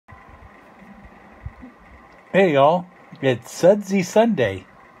Hey y'all, it's Sudsy Sunday.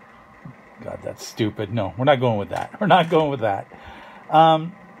 God, that's stupid. No, we're not going with that. We're not going with that.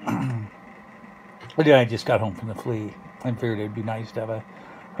 Um, I just got home from the flea and figured it'd be nice to have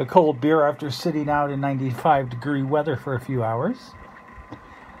a cold beer after sitting out in 95-degree weather for a few hours.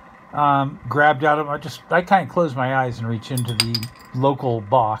 Grabbed out of I kind of close my eyes and reach into the local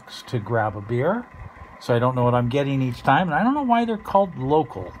box to grab a beer. So I don't know what I'm getting each time. And I don't know why they're called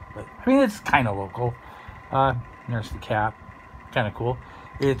local. But I mean, it's kind of local. There's the cap. Kind of cool.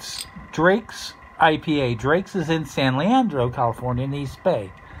 It's Drake's IPA. Drake's is in San Leandro, California, in the East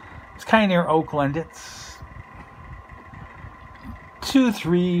Bay. It's kind of near Oakland. It's 2,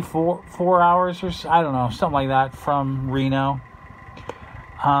 3, 4 hours or so, I don't know, something like that from Reno.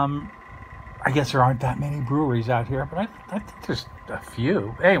 I guess there aren't that many breweries out here, but I think there's a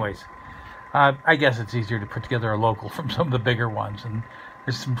few. Anyways, I guess it's easier to put together a local from some of the bigger ones, and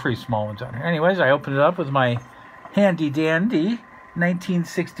there's some pretty small ones out here. Anyways, I opened it up with my handy-dandy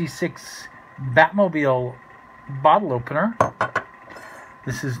 1966 Batmobile bottle opener.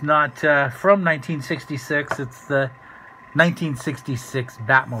 This is not from 1966. It's the 1966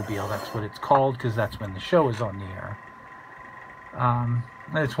 Batmobile. That's what it's called because that's when the show is on the air.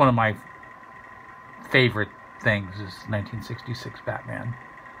 It's one of my favorite things is 1966 Batman.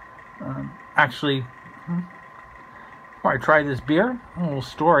 Actually, before I try this beer, a little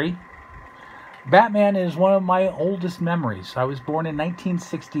story. Batman is one of my oldest memories. I was born in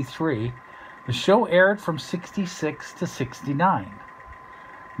 1963. The show aired from 66 to 69.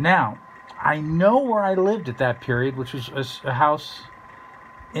 Now, I know where I lived at that period, which was a house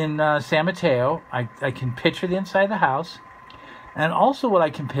in San Mateo. I can picture the inside of the house. And also what I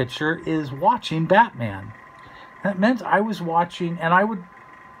can picture is watching Batman. That meant I was watching, and I would,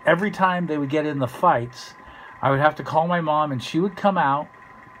 every time they would get in the fights, I would have to call my mom, and she would come out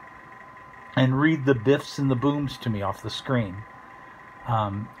and read the biffs and the booms to me off the screen.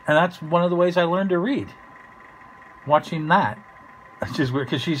 And that's one of the ways I learned to read. Watching that. Which is weird,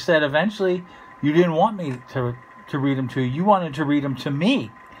 because she said eventually you didn't want me to read them to you. You wanted to read them to me,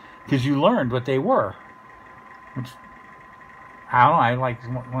 because you learned what they were. Which, I don't know, I like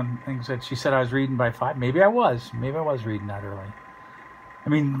one thing that she said I was reading by 5. Maybe I was. Maybe I was reading that early. I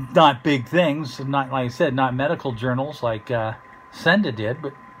mean, not big things, not like I said, not medical journals like Senda did,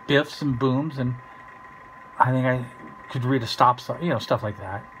 but biffs and booms, and I think I could read a stop sign, stuff like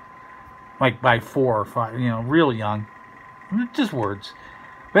that. Like by 4 or 5, real young. Just words.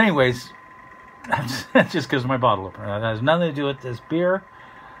 But anyways, that's just because of my bottle opener. That has nothing to do with this beer.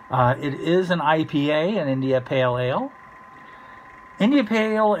 It is an IPA, an India Pale Ale. India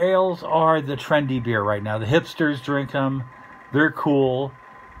Pale Ales are the trendy beer right now. The hipsters drink them. They're cool.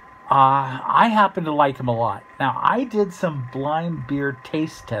 I happen to like them a lot. Now, I did some blind beer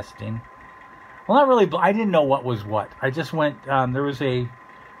taste testing. Well, not really. I didn't know what was what. I just went. There was a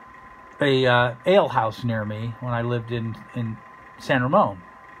ale house near me when I lived in San Ramon,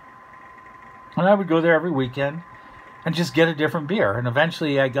 and I would go there every weekend and just get a different beer. And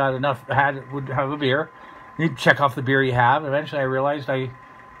eventually, I got enough. Would have a beer. You check off the beer you have. Eventually, I realized I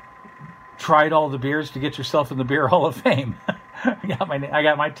tried all the beers to get yourself in the Beer Hall of Fame. I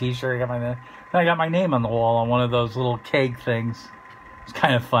got my T-shirt. I got my name on the wall on one of those little keg things. It's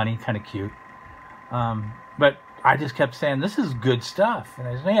kind of funny, kind of cute. But I just kept saying, this is good stuff. And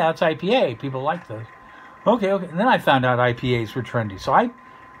I said, yeah, it's IPA. People like those. Okay. And then I found out IPAs were trendy. So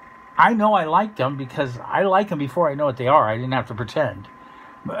I know I liked them because I like them before I know what they are. I didn't have to pretend.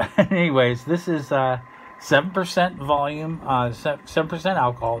 But anyways, this is 7% volume, 7%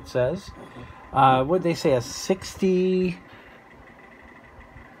 alcohol, it says. What did they say? A 60...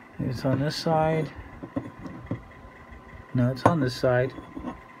 It's on this side. No, it's on this side.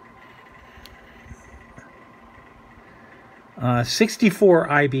 64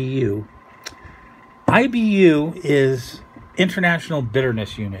 IBU. IBU is International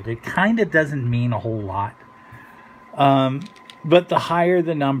Bitterness Unit. It kind of doesn't mean a whole lot. But the higher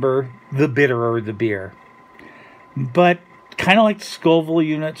the number, the bitterer the beer. But kind of like Scoville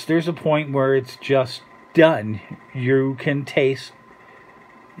units, there's a point where it's just done. You can taste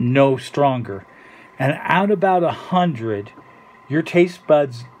no stronger. And out about 100, your taste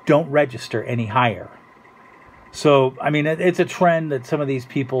buds don't register any higher. So, I mean, it's a trend that some of these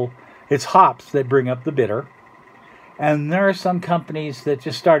people, it's hops that bring up the bitter. And there are some companies that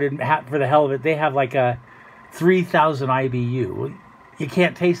just started, for the hell of it, they have like a 3,000 IBU. You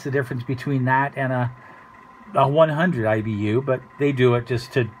can't taste the difference between that and a 100 IBU, but they do it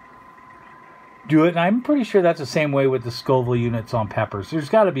just to do it. And I'm pretty sure that's the same way with the Scoville units on peppers. There's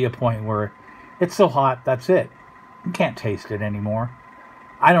got to be a point where it's so hot, that's it. You can't taste it anymore.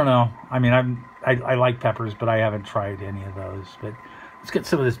 I don't know. I mean, I like peppers, but I haven't tried any of those. But let's get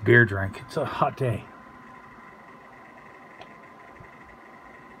some of this beer drink. It's a hot day.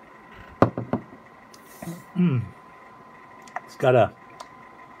 It's got a...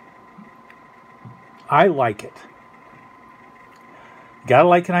 I like it. Gotta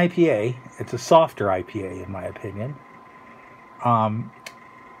like an IPA. It's a softer IPA, in my opinion.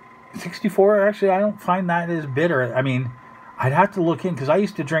 64, actually, I don't find that as bitter. I mean, I'd have to look in, because I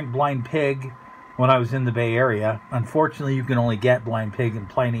used to drink Blind Pig when I was in the Bay Area. Unfortunately, you can only get Blind Pig and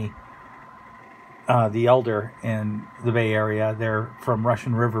Pliny the Elder in the Bay Area. They're from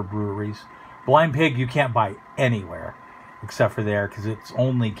Russian River breweries. Blind Pig you can't buy anywhere except for there, because it's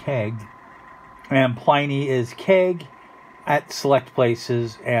only keg. And Pliny is keg at select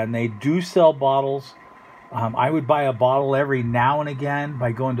places, and they do sell bottles. I would buy a bottle every now and again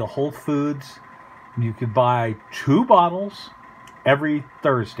by going to Whole Foods. You could buy 2 bottles every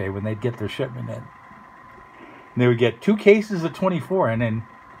Thursday when they'd get their shipment in. And they would get 2 cases of 24, and then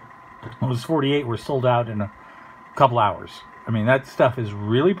those 48 were sold out in a couple hours. I mean, that stuff is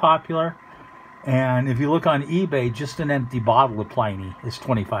really popular. And if you look on eBay, just an empty bottle of Pliny is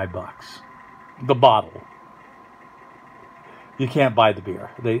 $25. The bottle. You can't buy the beer.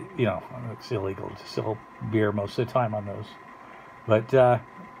 It's illegal to sell beer most of the time on those. But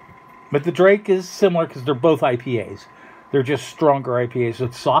the Drake is similar because they're both IPAs. They're just stronger IPAs. So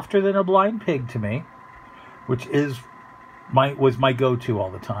it's softer than a Blind Pig to me, which was my go-to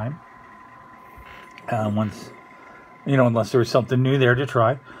all the time. Unless there was something new there to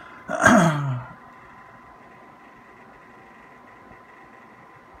try.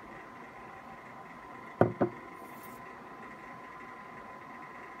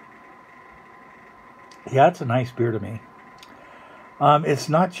 Yeah, it's a nice beer to me. It's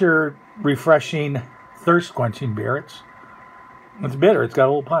not your refreshing, thirst-quenching beer. It's bitter. It's got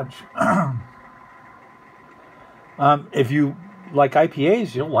a little punch. If you like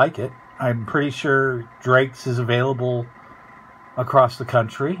IPAs, you'll like it. I'm pretty sure Drake's is available across the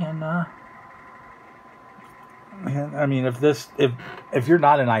country. And I mean, if you're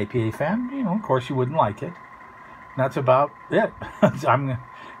not an IPA fan, of course you wouldn't like it. That's about it. I'm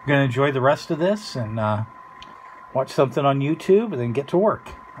going to enjoy the rest of this and watch something on YouTube and then get to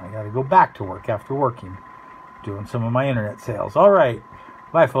work. I got to go back to work after working, doing some of my internet sales. All right.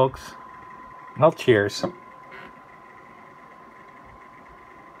 Bye, folks. Well, cheers.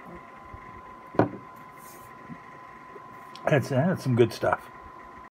 That's some good stuff.